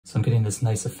So I'm getting this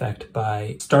nice effect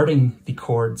by starting the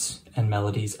chords and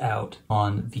melodies out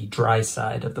on the dry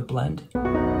side of the blend.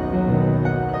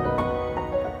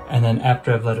 And then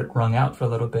after I've let it wrung out for a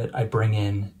little bit, I bring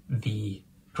in the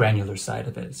granular side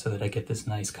of it so that I get this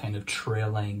nice kind of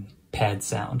trailing pad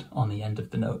sound on the end of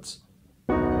the notes.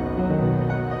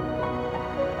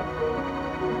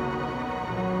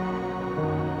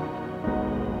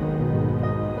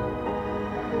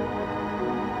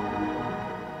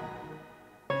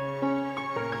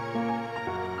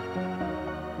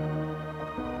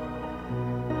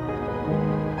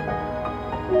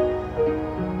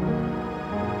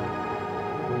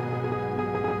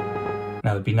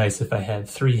 Now it'd be nice if I had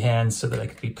 3 hands so that I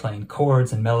could be playing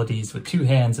chords and melodies with 2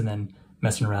 hands and then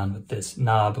messing around with this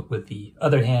knob with the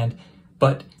other hand.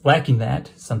 But lacking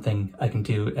that, something I can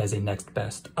do as a next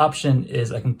best option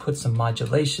is I can put some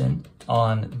modulation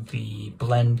on the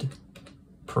blend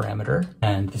parameter.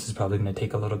 And this is probably going to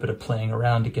take a little bit of playing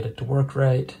around to get it to work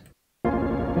right.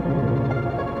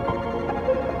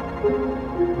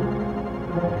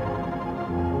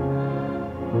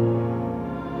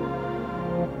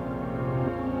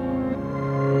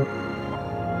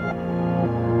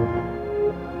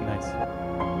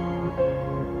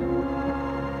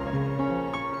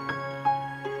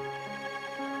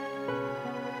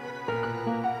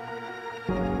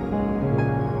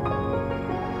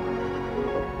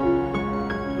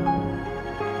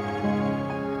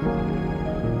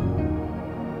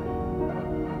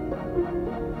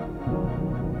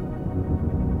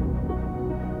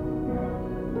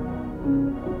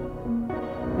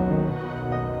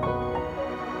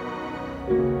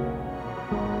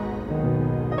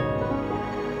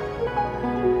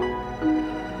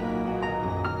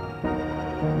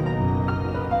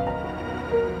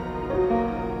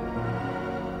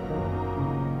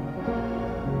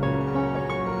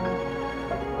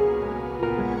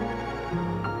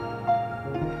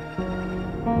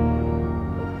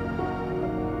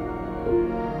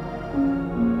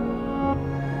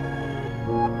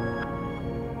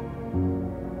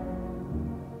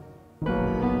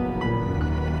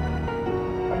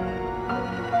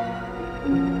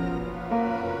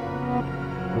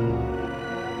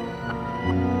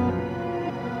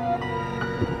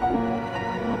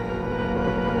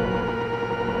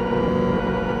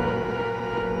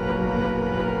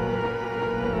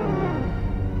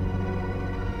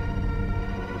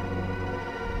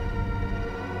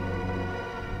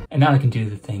 And now I can do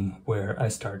the thing where I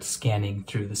start scanning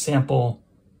through the sample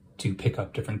to pick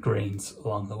up different grains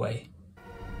along the way.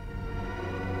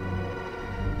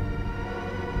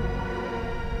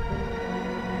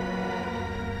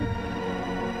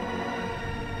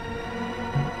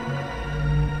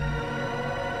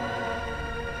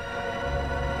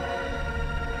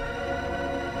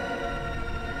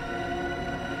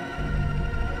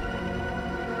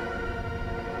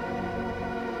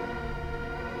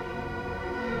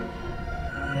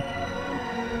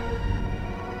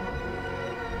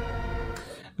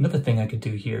 Another thing I could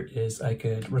do here is I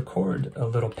could record a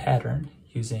little pattern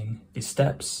using the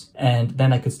steps, and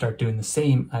then I could start doing the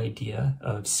same idea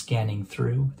of scanning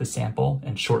through the sample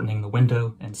and shortening the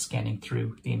window and scanning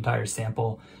through the entire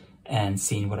sample and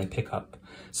seeing what I pick up.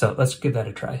 So let's give that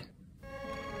a try.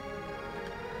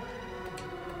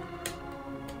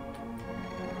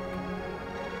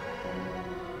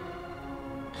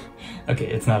 Okay,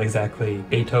 it's not exactly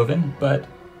Beethoven, but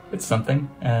it's something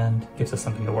and gives us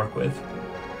something to work with.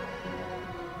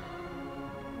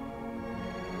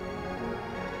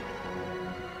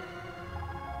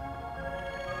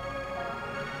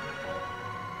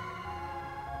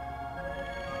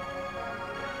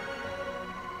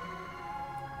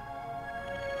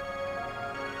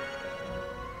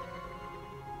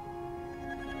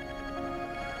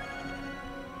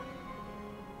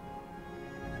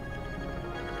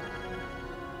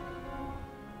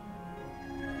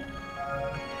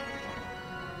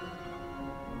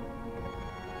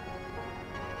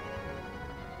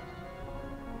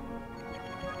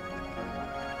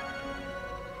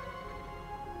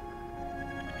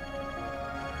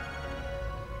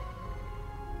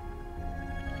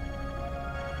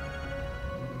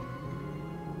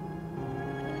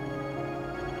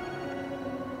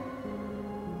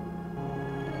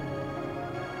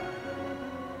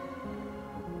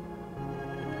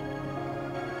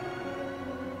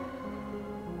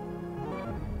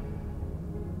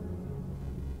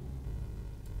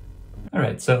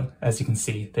 Alright, so as you can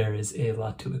see, there is a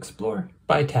lot to explore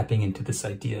by tapping into this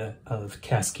idea of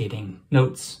cascading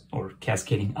notes or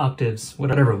cascading octaves,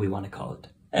 whatever we want to call it.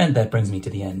 And that brings me to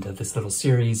the end of this little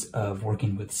series of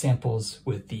working with samples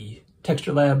with the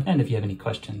Texture Lab. And if you have any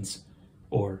questions,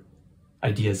 or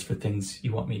ideas for things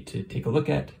you want me to take a look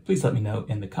at, please let me know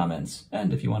in the comments.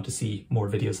 And if you want to see more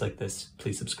videos like this,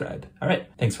 please subscribe. All right,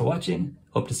 thanks for watching.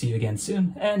 Hope to see you again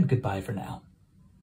soon, and goodbye for now.